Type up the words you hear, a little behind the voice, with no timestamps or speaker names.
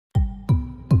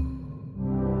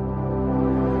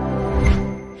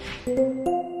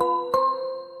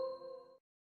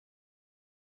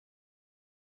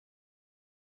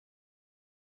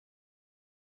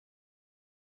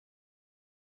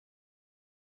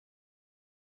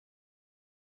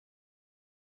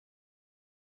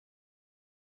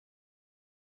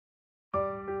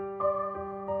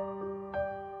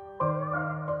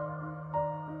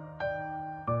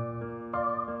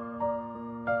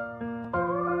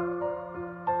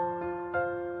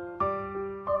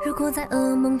如果在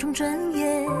噩梦中整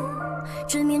夜，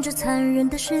直面这残忍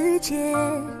的世界，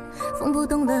风不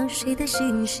动了谁的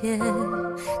心血，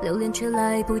留恋却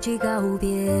来不及告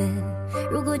别。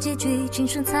如果结局今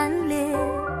生惨烈，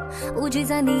无惧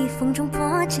在逆风中破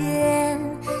茧，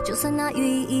就算那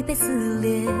羽翼被撕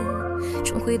裂，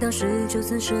重回到19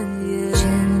层深渊。牵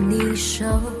你手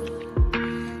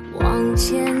往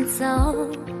前走，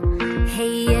黑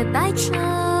夜白昼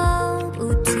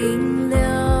不停留，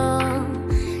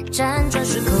辗转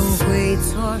时空会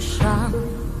挫伤，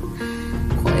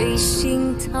会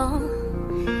心痛，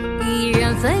依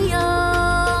然奋勇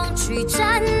去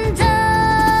战斗。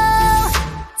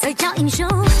再叫英雄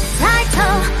抬头，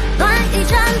乱一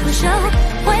战不休，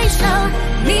回首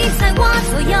你在我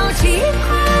左右，击溃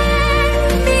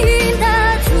命运的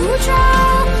诅咒，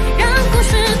让故事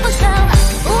不朽，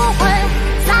不会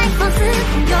再放肆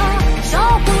空有，守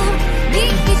护你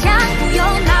一腔不用，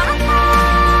哪怕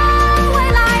未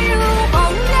来如洪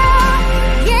流，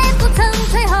也不曾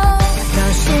退后。那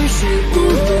现实无路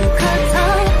可走，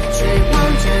却望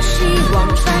着希望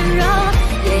缠绕，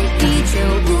也依旧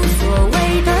无所谓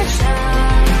的伤。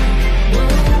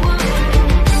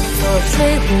做吹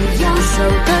胡右手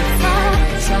的草，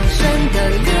双生的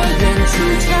猎人出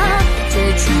鞘，绝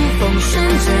处逢生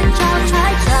针找柴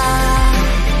找，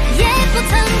也不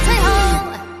曾退后。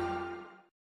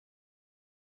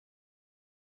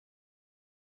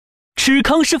吃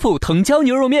康师傅藤椒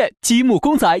牛肉面，积木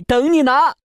公仔等你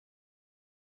拿。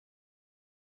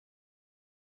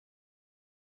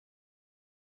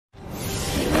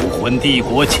武魂帝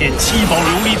国欠七宝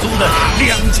琉璃宗的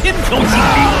2000条性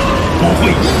命，我会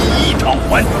一一偿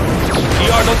还。第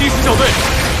2到第10小队，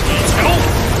一球！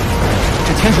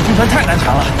这天使军团太难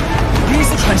缠了，连一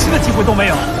丝喘息的机会都没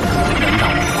有。能让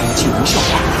我攻击无效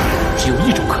化，只有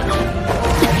一种可能。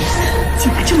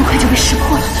竟然这么快就被识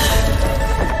破了！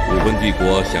武魂帝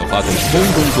国想发动空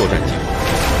中作战计划，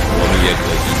我们也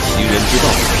可以其人之道，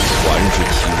还治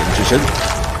其人之身。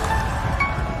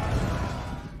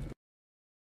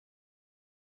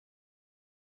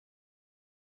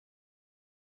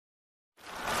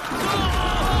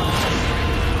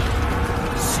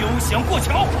休想过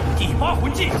桥！第8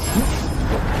魂技，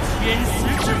天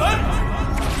使之门。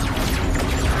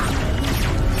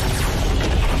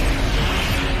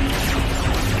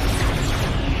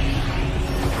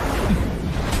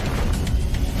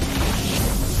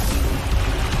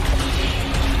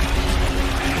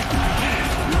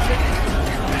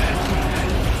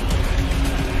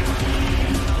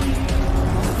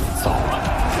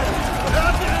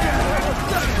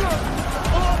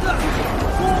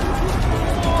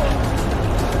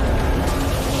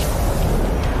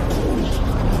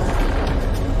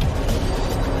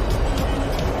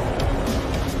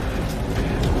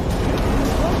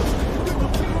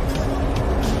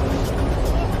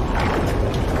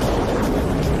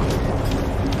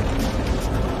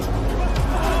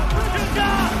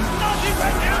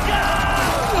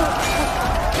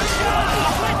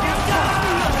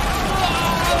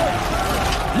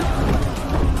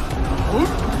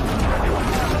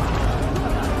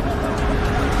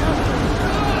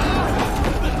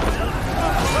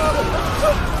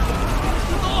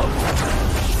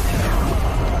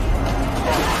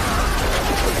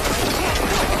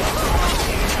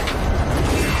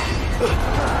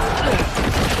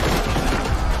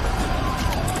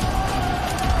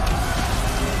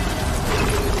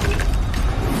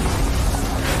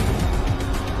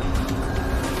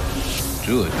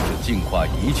这就是净化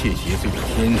一切邪祟的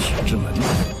天使之门，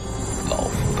老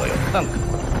夫倒要看看，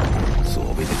所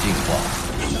谓的净化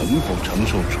能否承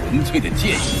受纯粹的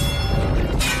剑意。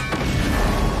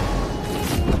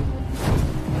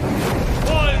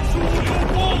万术流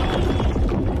光，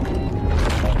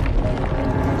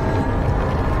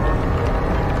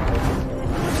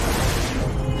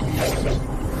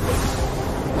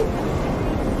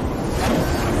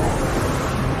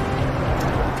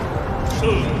圣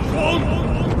光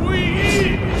归一。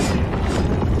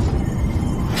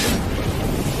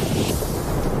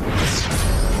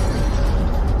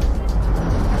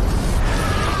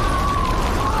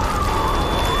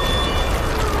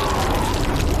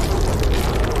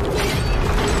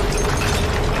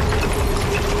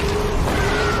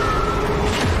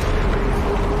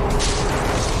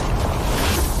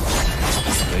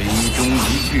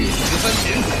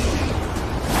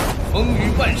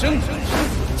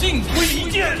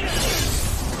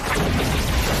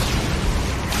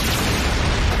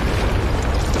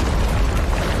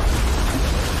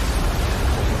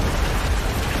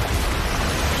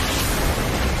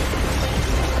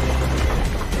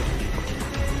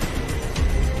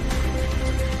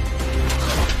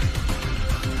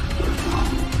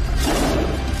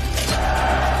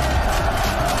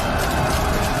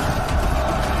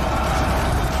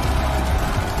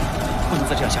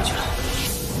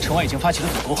方已经发起了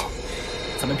总攻，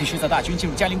咱们必须在大军进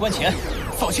入嘉陵关前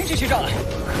扫清这些障碍。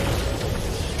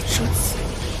如此，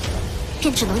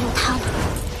便只能用它了。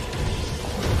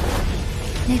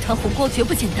那团红光绝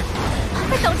不简单，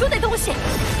快挡住那东西！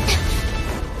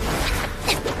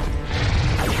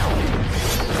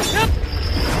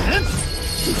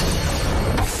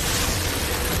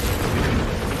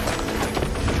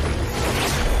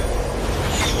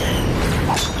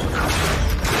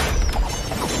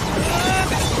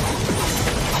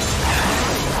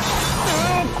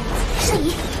瞬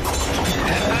移，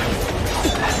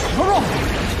蓉蓉，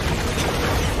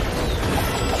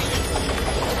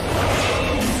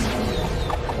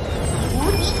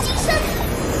无敌金身，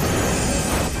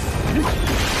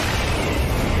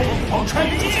凤凰穿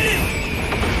云箭。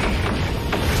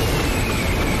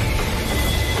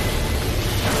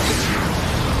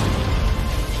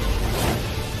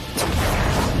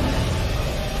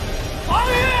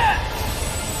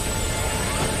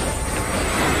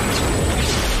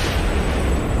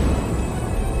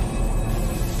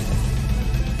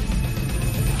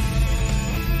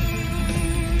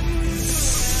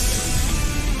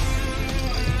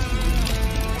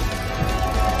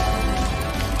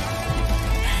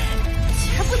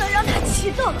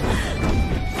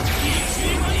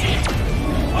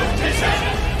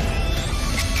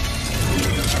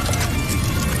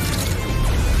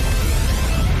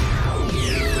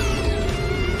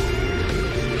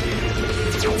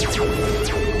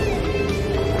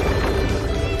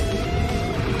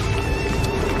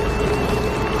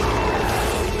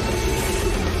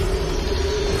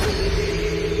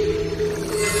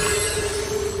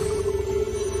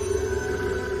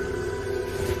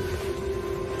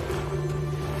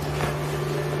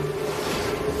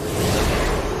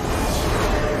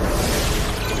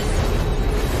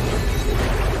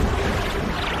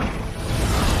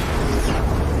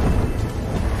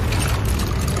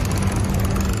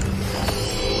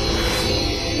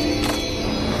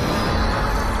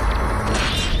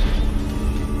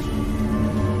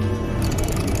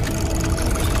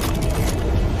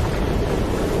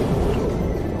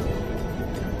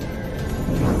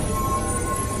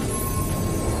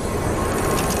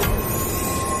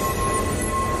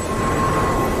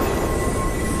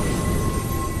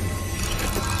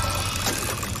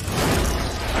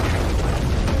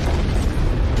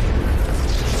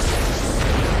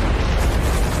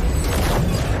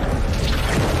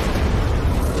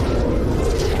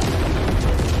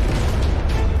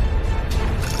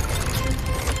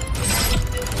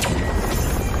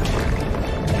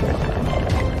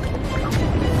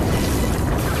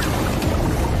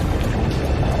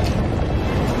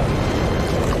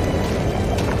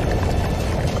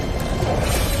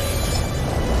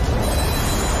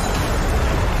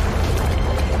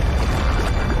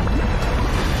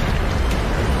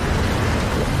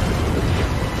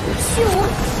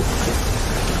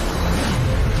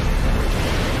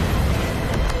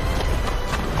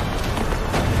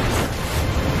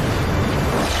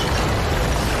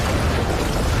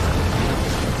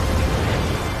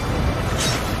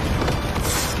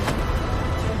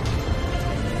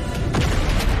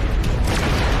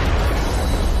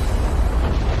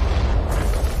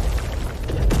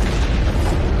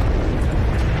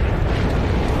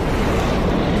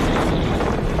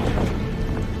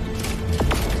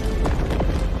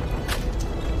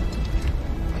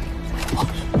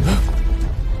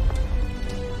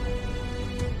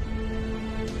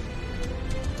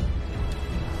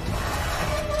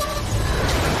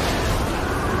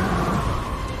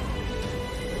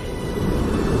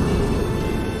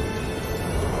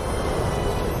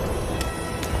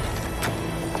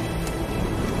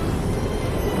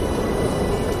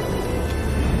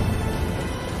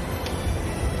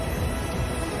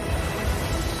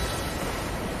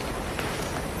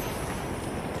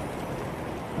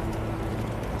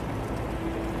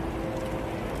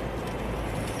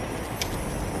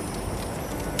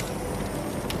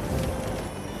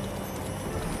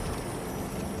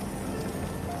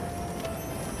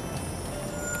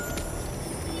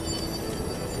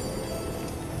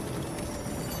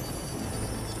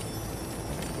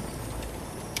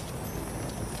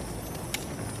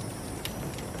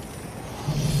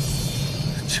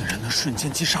 竟然能瞬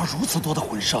间击杀如此多的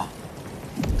魂伤，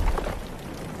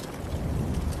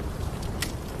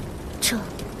这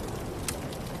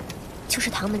就是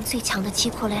唐门最强的击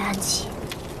破类暗器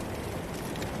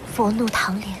——佛怒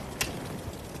唐莲。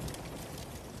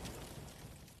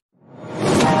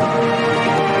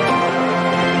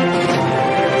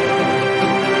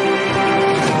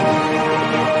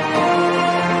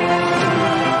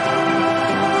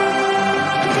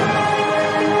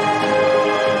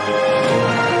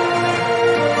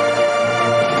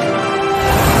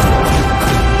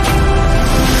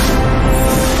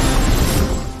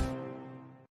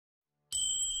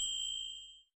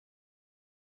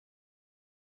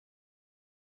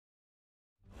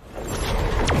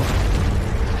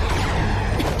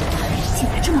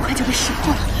快就被识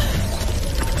破了。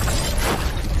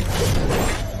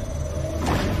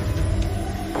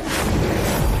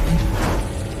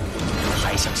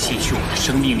还想吸取我的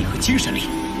生命力和精神力？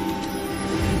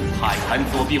泰坦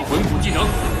左臂魂骨技能，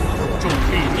重力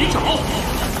泥沼。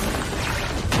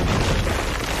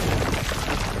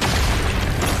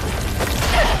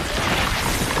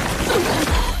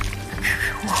可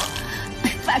恶，被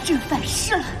发阵反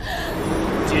噬了。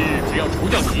今日只要除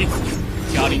掉你，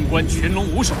嘉陵关全龙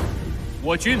无首，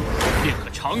我军便可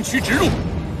长驱直入。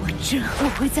我真后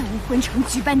悔在武魂城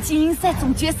举办精英赛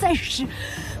总决赛时，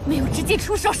没有直接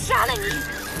出手杀了你，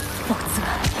否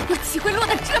则有机会落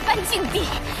得这般境地。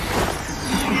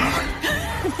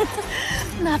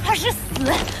哪怕是死，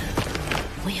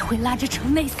我也会拉着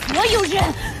城内所有人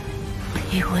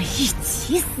陪我一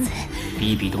起死。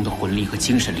比比东的魂力和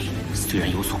精神力虽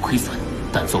然有所亏损，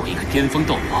但作为一个巅峰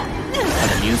斗罗，他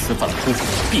的临死反扑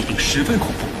必定十分恐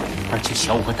怖。而且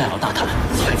小五和戴老大他们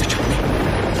还在城内。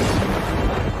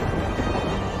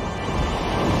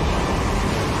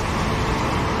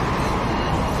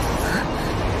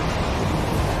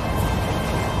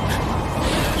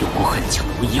有过很强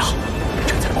的威压，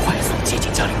正在快速接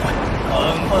近嘉陵关。敢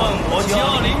犯我嘉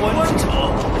陵关者，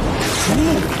诛！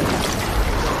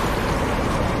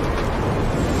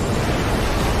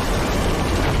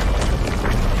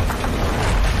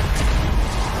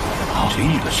这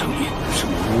个声音是武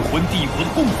魂帝国的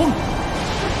供奉，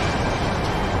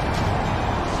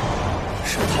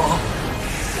是他。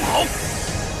好。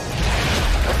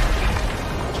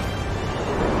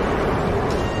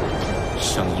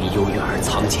声音悠远而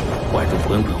苍劲，宛如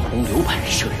滚滚洪流般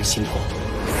摄人心魄。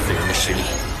此人的实力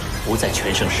不在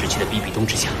全盛时期的比比东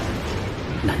之下，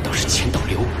难道是千岛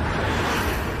流？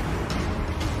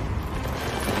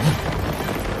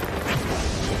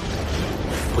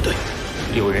不对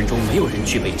，6人中没有人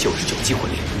具备99级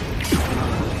魂力，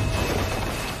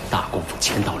大功夫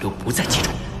千岛流不在其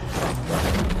中。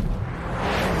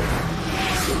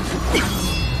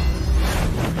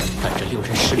但这6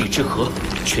人实力之和，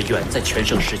却远在全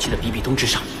盛时期的比比东之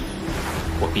上。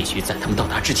我必须在他们到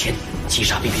达之前击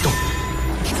杀比比东，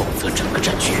否则整个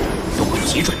战局都会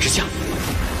急转直下。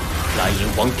蓝银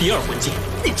皇第2魂技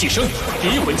寄生，第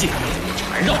1魂技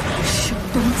缠绕，声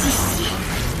东击西。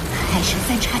海神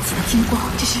3叉戟的金光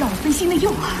只是让我分心的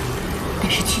诱饵，但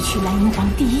是区区蓝银皇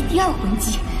第1、第2魂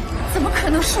技，怎么可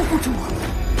能束缚住我？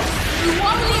死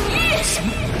亡领域！什么？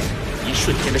一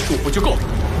瞬间的束缚就够了？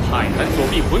泰坦左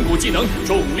臂魂骨技能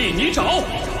重力泥沼。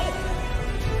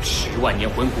10万年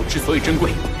魂骨之所以珍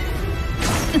贵，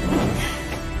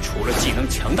除了技能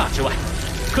强大之外，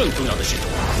更重要的是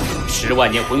，10万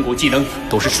年魂骨技能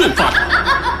都是瞬发的。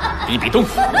比比东，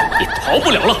你逃不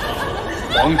了了！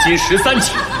黄金13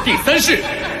级第3式。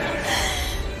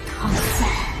唐三，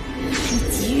你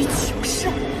急于求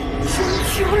胜，终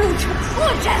究露出破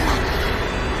绽了。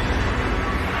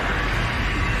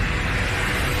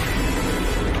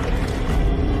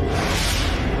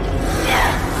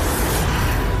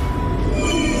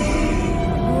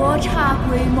罗刹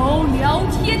鬼谋聊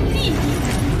天地，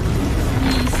一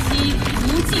息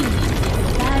无尽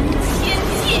3000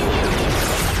界。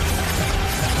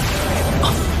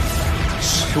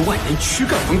10万年躯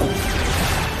干魂骨，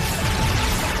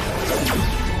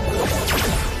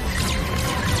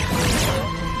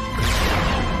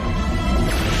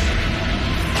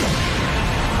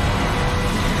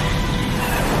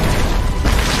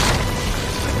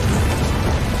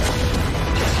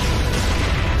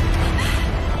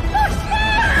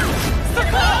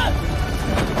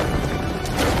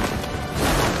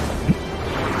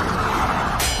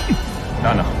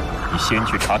娜娜，你先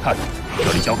去查看，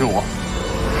这里交给我。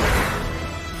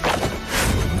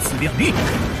自量力。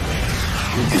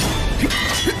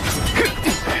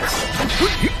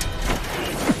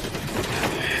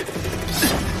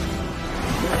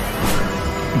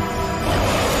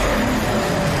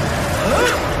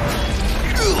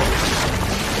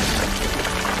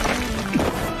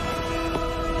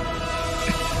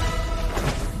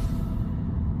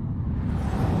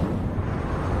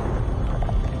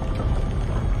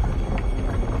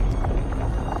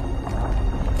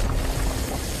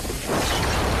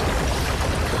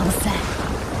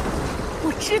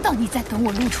知道你在等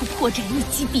我露出破绽，一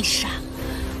击必杀，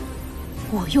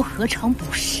我又何尝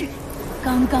不是？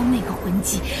刚刚那个魂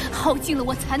技耗尽了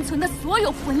我残存的所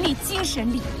有魂力、精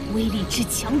神力，威力之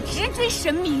强，直追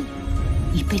神明。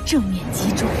你被正面击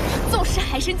中，纵使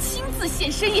海神亲自现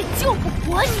身，也救不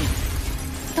活你。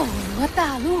斗罗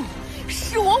大陆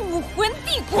是我武魂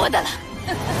帝国的了。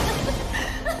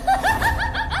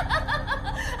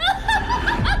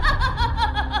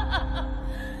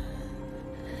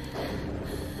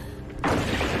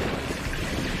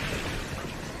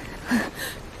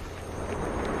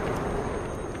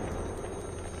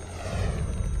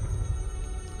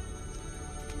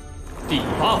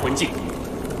8魂技：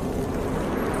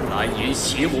蓝银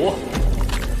邪魔、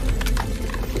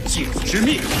镜之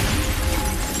灭。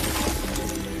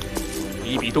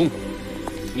比比东，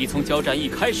你从交战一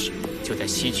开始就在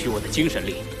吸取我的精神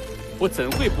力，我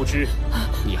怎会不知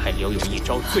你还留有一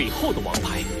招最后的王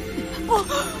牌？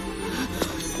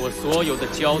我所有的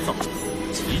焦躁、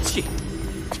急切，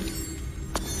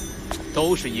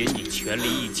都是因你全力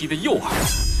一击的诱饵。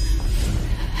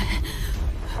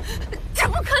这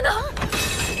不可能！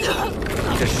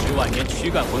你这10万年躯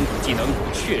干魂骨技能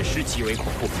确实极为恐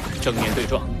怖，正面对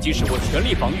撞，即使我全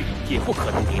力防御，也不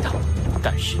可能抵挡。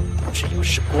但是只要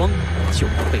是光，就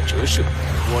能被折射。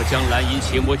我将蓝银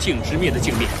邪魔镜之灭的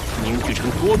镜面凝聚成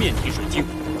多面体水晶，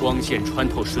光线穿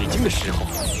透水晶的时候，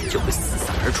就会四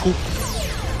散而出。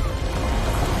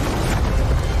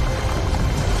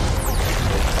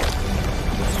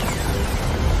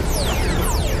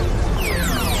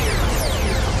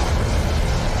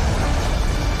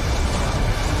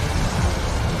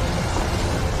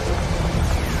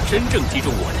真正击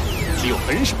中我的只有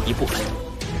很少一部分。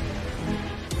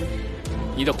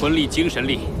你的魂力、精神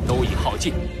力都已耗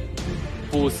尽，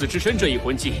不死之身这一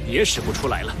魂技也使不出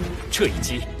来了。这一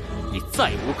击，你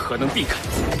再无可能避开。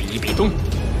比比东，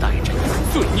带着你的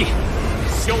罪孽，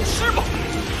消失吧！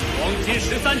黄金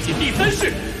13锦第3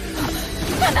式。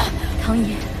唐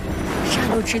爷，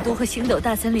沙漏之都和星斗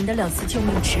大森林的2次救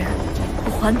命值，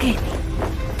我还给你，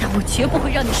但我绝不会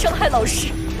让你伤害老师。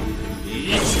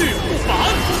一去不返。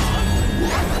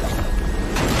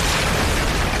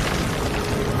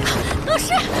老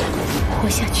师，活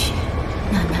下去，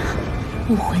娜娜，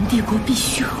武魂帝国必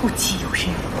须后继有人。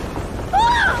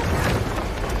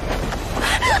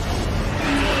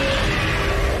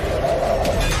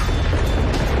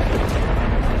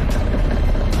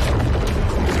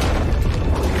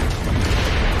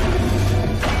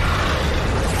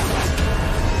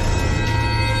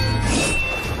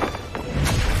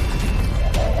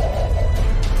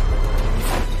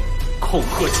恐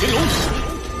吓乾隆！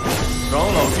长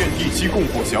老见第7供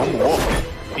奉降魔，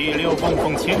第6供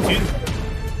奉千军，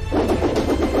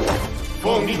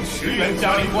奉命驰援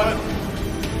嘉陵关。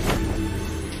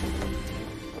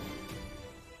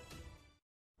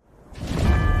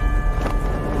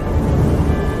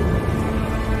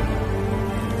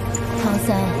唐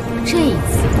三，这一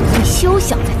次你休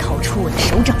想再逃出我的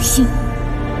手掌心！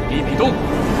比比东，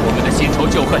我们的新仇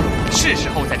旧恨是时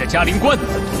候在这嘉陵关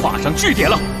画上句点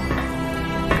了。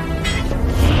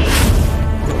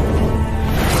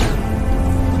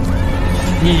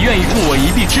你愿意助我一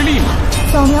臂之力吗？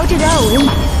扫描这个2维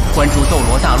码，关注斗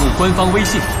罗大陆官方微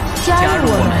信，加入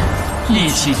我们一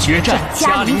起决战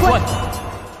嘉陵关。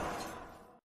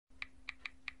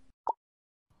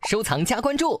收藏加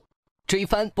关注，追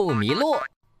番不迷路。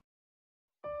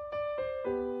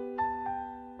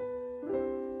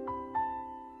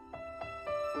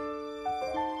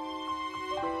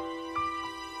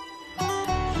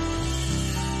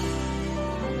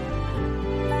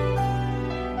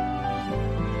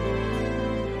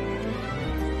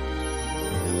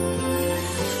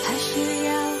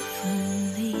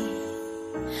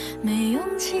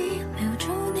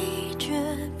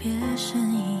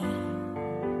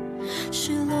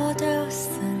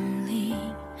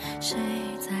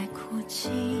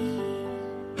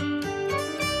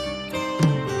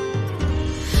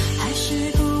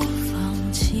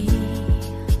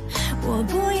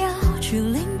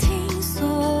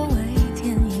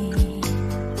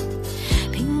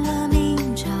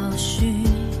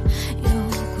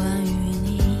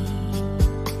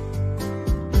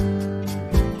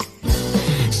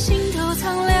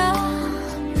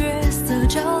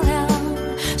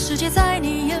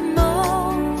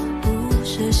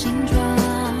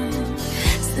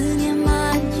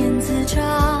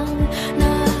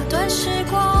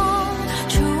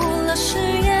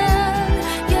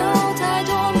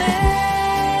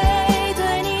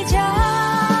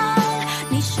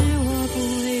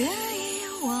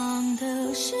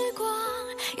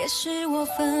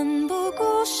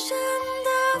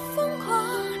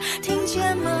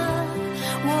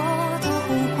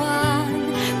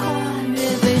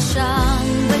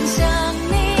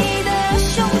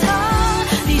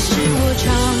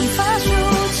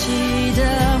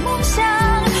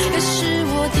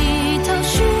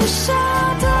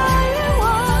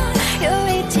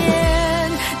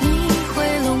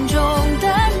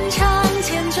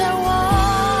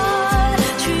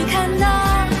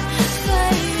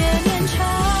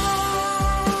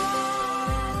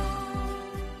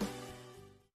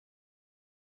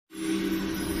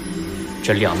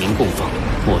这2名供奉，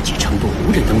默契程度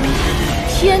无人能比。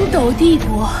天斗帝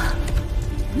国，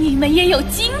你们也有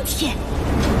今天！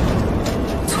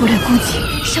粗略估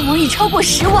计，伤亡已超过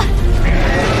10万。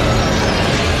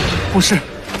不是，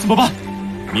怎么办？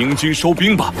明军收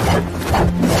兵吧。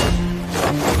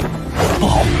不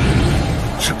好，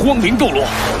是光灵斗罗。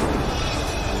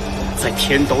在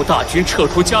天斗大军撤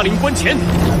出嘉陵关前，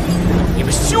你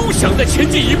们休想再前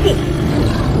进一步！